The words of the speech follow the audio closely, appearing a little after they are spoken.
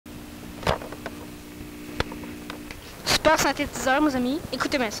super synthétiseur, mes amis.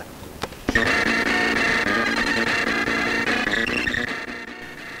 Écoutez bien ça.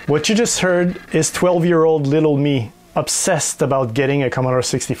 What you just heard is 12-year-old little me obsessed about getting a Commodore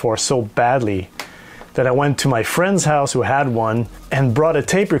 64 so badly that I went to my friend's house who had one and brought a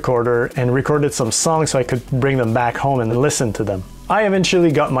tape recorder and recorded some songs so I could bring them back home and listen to them. I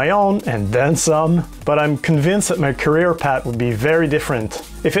eventually got my own and then some, but I'm convinced that my career path would be very different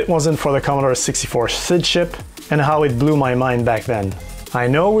if it wasn't for the Commodore 64 SID chip and how it blew my mind back then. I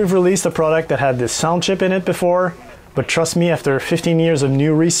know we've released a product that had this sound chip in it before, but trust me, after 15 years of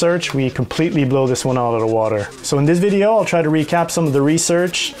new research, we completely blow this one out of the water. So in this video, I'll try to recap some of the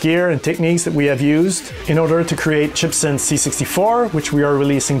research, gear, and techniques that we have used in order to create Chipsynth C64, which we are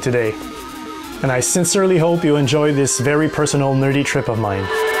releasing today. And I sincerely hope you enjoy this very personal, nerdy trip of mine.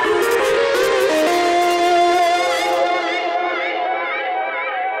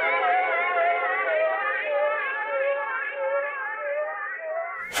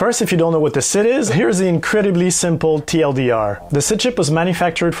 First, if you don't know what the SID is, here's the incredibly simple TLDR. The SID chip was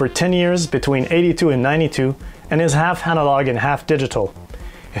manufactured for 10 years between 82 and 92 and is half analog and half digital.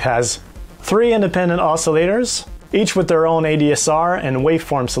 It has 3 independent oscillators, each with their own ADSR and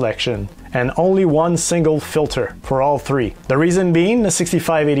waveform selection, and only one single filter for all 3. The reason being, the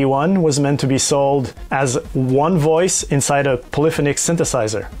 6581 was meant to be sold as one voice inside a polyphonic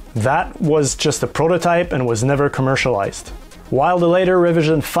synthesizer. That was just a prototype and was never commercialized. While the later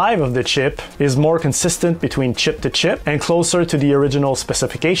revision 5 of the chip is more consistent between chip to chip and closer to the original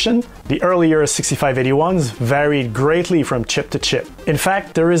specification, the earlier 6581s varied greatly from chip to chip. In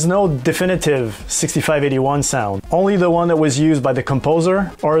fact, there is no definitive 6581 sound, only the one that was used by the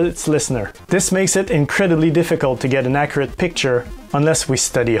composer or its listener. This makes it incredibly difficult to get an accurate picture unless we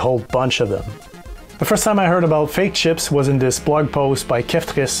study a whole bunch of them. The first time I heard about fake chips was in this blog post by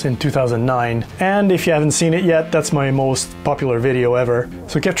Keftris in 2009, and if you haven't seen it yet, that's my most popular video ever.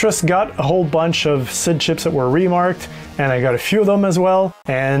 So Keftris got a whole bunch of SID chips that were remarked, and I got a few of them as well,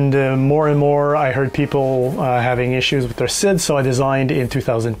 and more I heard people having issues with their SID, so I designed in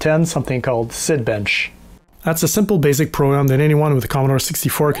 2010 something called sidbench. That's a simple basic program that anyone with a Commodore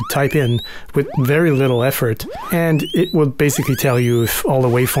 64 could type in with very little effort, and it would basically tell you if all the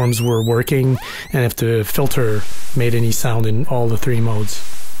waveforms were working and if the filter made any sound in all the 3 modes.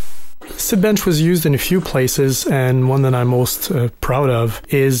 Sidbench was used in a few places, and one that I'm most proud of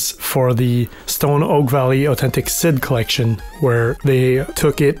is for the Stone Oak Valley Authentic SID collection, where they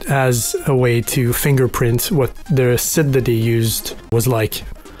took it as a way to fingerprint what the SID that they used was like.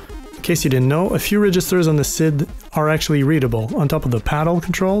 In case you didn't know, a few registers on the SID are actually readable on top of the paddle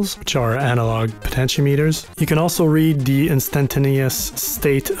controls, which are analog potentiometers. You can also read the instantaneous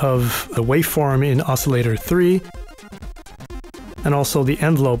state of the waveform in oscillator 3 and also the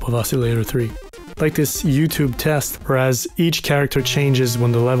envelope of oscillator 3. Like this YouTube test, whereas each character changes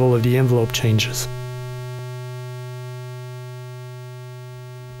when the level of the envelope changes.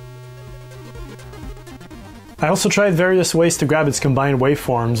 I also tried various ways to grab its combined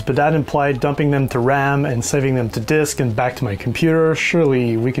waveforms, but that implied dumping them to RAM and saving them to disk and back to my computer.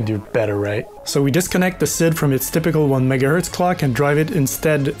 Surely we can do better, right? So we disconnect the SID from its typical 1 MHz clock and drive it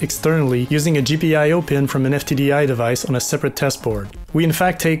instead externally using a GPIO pin from an FTDI device on a separate test board. We in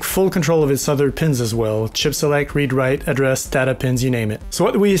fact take full control of its other pins as well: chip select, read write, address, data pins, you name it. So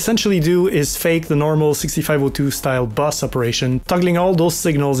what we essentially do is fake the normal 6502 style bus operation, toggling all those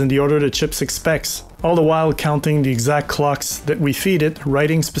signals in the order the chip expects, all the while counting the exact clocks that we feed it,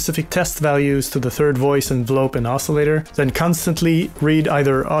 writing specific test values to the 3rd voice, envelope, and oscillator, then constantly read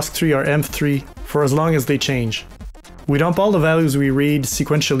either OSC3 or EMF3 for as long as they change. We dump all the values we read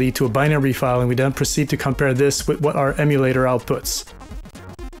sequentially to a binary file, and we then proceed to compare this with what our emulator outputs.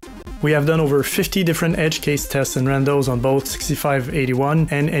 We have done over 50 different edge case tests and ran those on both 6581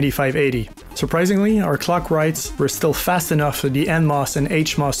 and 8580. Surprisingly, our clock writes were still fast enough for the NMOS and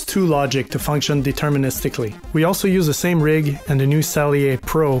HMOS2 logic to function deterministically. We also use the same rig and the new Salier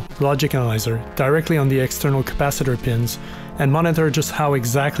Pro logic analyzer directly on the external capacitor pins and monitor just how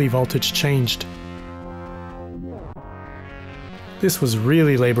exactly voltage changed. This was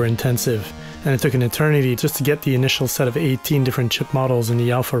really labor intensive, and it took an eternity just to get the initial set of 18 different chip models in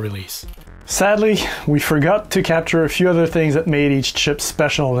the alpha release. Sadly, we forgot to capture a few other things that made each chip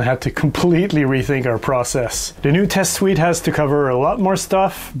special and had to completely rethink our process. The new test suite has to cover a lot more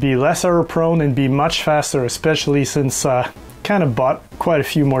stuff, be less error prone, and be much faster, especially since kind of bought quite a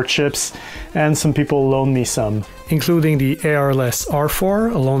few more chips, and some people loaned me some, including the ARLess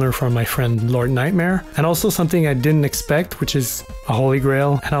R4, a loaner from my friend Lord Nightmare, and also something I didn't expect, which is a holy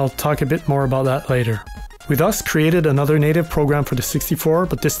grail, and I'll talk a bit more about that later. We thus created another native program for the 64,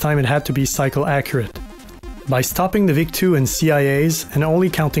 but this time it had to be cycle accurate. By stopping the VIC2 and CIAs and only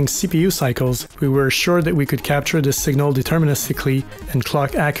counting CPU cycles, we were assured that we could capture this signal deterministically and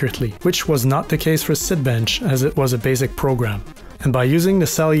clock accurately, which was not the case for sidbench as it was a basic program. And by using the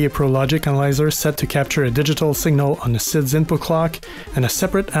Salier Pro Logic Analyzer set to capture a digital signal on the SID's input clock and a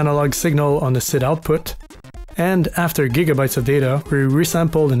separate analog signal on the SID output, and after gigabytes of data, we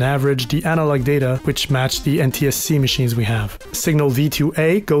resampled and averaged the analog data which matched the NTSC machines we have. Signal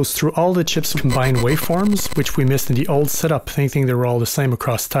V2A goes through all the chip's combined waveforms, which we missed in the old setup thinking they were all the same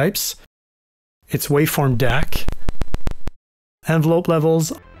across types, its waveform DAC, envelope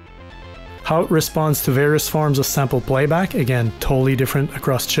levels, how it responds to various forms of sample playback, again totally different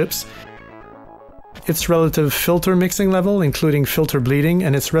across chips, its relative filter mixing level including filter bleeding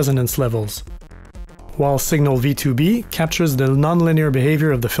and its resonance levels. While signal V2B captures the nonlinear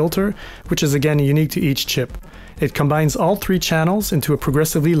behavior of the filter, which is again unique to each chip. It combines all three channels into a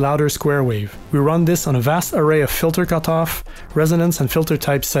progressively louder square wave. We run this on a vast array of filter cutoff, resonance and filter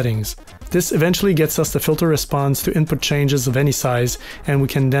type settings. This eventually gets us the filter response to input changes of any size, and we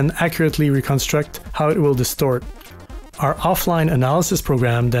can then accurately reconstruct how it will distort. Our offline analysis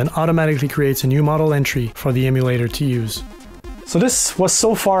program then automatically creates a new model entry for the emulator to use. So this was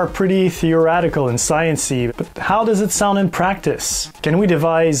so far pretty theoretical and sciencey, but how does it sound in practice? Can we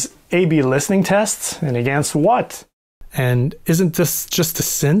devise A/B listening tests, and against what? And isn't this just a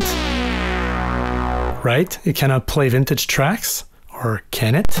synth? Right? It cannot play vintage tracks? Or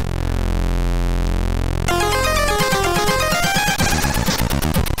can it?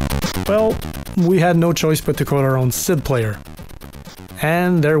 Well, we had no choice but to code our own SID player.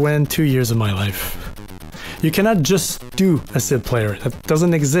 And there went 2 years of my life. You cannot just do a SID player, that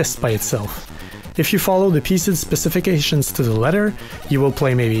doesn't exist by itself. If you follow the PSID specifications to the letter, you will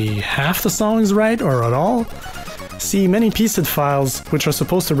play maybe half the songs right or at all. See, many PSID files, which are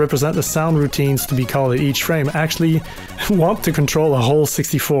supposed to represent the sound routines to be called at each frame, actually want to control a whole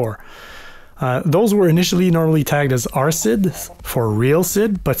 64. Those were initially normally tagged as RSID for real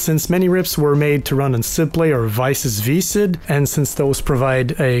SID, but since many rips were made to run on SIDplay or Vice's VSID, and since those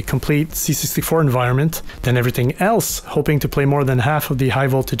provide a complete C64 environment, then everything else, hoping to play more than half of the high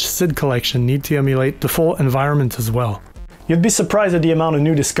voltage SID collection, need to emulate the full environment as well. You'd be surprised at the amount of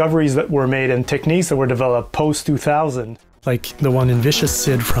new discoveries that were made and techniques that were developed post-2000. Like the one in Vicious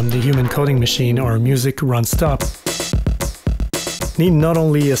SID from the Human Coding Machine or Music Run Stop. Need not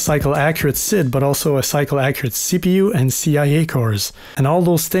only a cycle-accurate SID, but also a cycle-accurate CPU and CIA cores. And all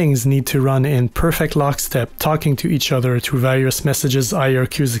those things need to run in perfect lockstep, talking to each other through various messages,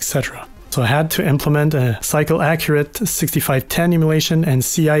 IRQs, etc. So I had to implement a cycle-accurate 6510 emulation and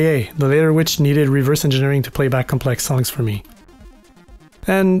CIA, the latter which needed reverse engineering to play back complex songs for me.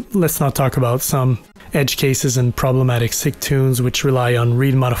 And let's not talk about some edge cases and problematic SIG tunes which rely on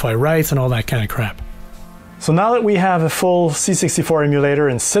read-modify writes and all that kind of crap. So now that we have a full C64 emulator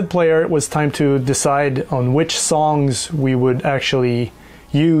and SID player, it was time to decide on which songs we would actually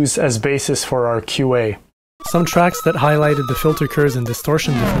use as basis for our QA. Some tracks that highlighted the filter curves and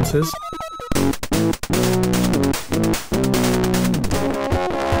distortion differences.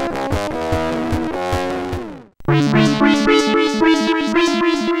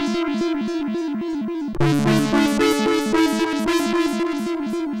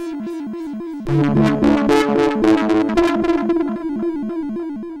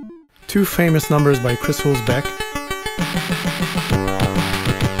 Two famous numbers by Chris Hulsbeck.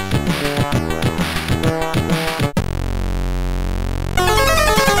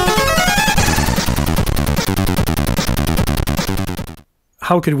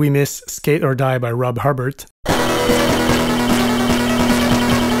 How could we miss Skate or Die by Rob Hubbard?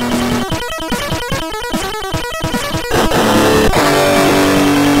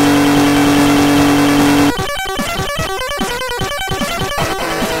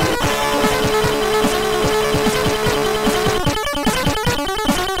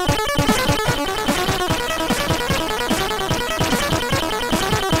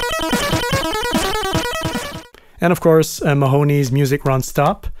 And of course, Mahoney's Music Run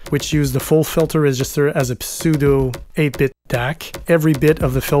Stop, which used the full filter register as a pseudo 8-bit DAC. Every bit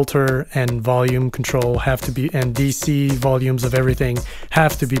of the filter and volume control have to be, and DC volumes of everything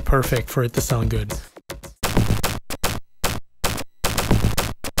have to be perfect for it to sound good.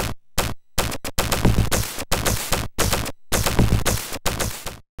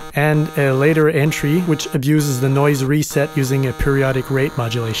 And a later entry, which abuses the noise reset using a periodic rate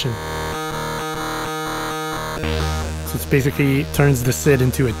modulation. So it basically turns the SID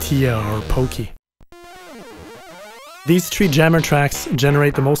into a TIA or pokey. These three jammer tracks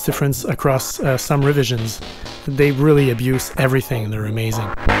generate the most difference across some revisions. They really abuse everything, they're amazing.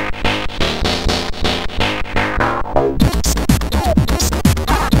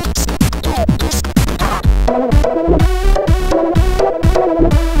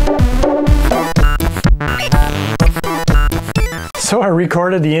 So I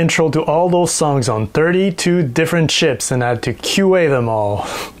recorded the intro to all those songs on 32 different chips and had to QA them all.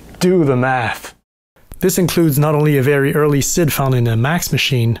 Do the math. This includes not only a very early SID found in a Max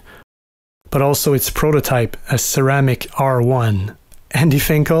machine, but also its prototype, a ceramic R1. Andy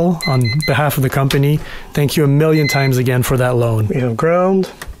Finkel, on behalf of the company, thank you a million times again for that loan. We have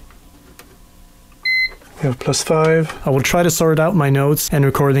ground. We have +5. I will try to sort out my notes and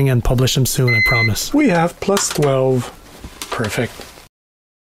recording and publish them soon, I promise. We have +12. Perfect.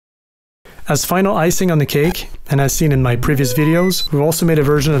 As final icing on the cake, and as seen in my previous videos, we've also made a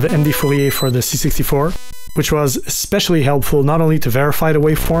version of MDFourier for the C64, which was especially helpful not only to verify the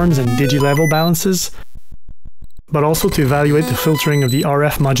waveforms and digi-level balances, but also to evaluate the filtering of the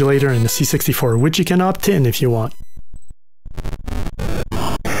RF modulator in the C64, which you can opt in if you want.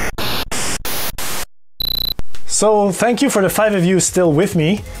 So thank you for the 5 of you still with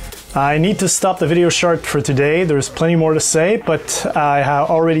me. I need to stop the video short for today. There's plenty more to say, but I have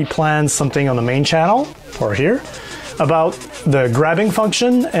already planned something on the main channel, or here, about the grabbing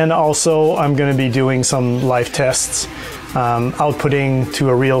function, and also I'm going to be doing some live tests, outputting to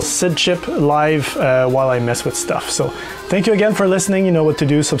a real SID chip live while I mess with stuff. So thank you again for listening. You know what to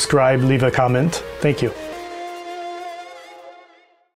do. Subscribe, leave a comment. Thank you.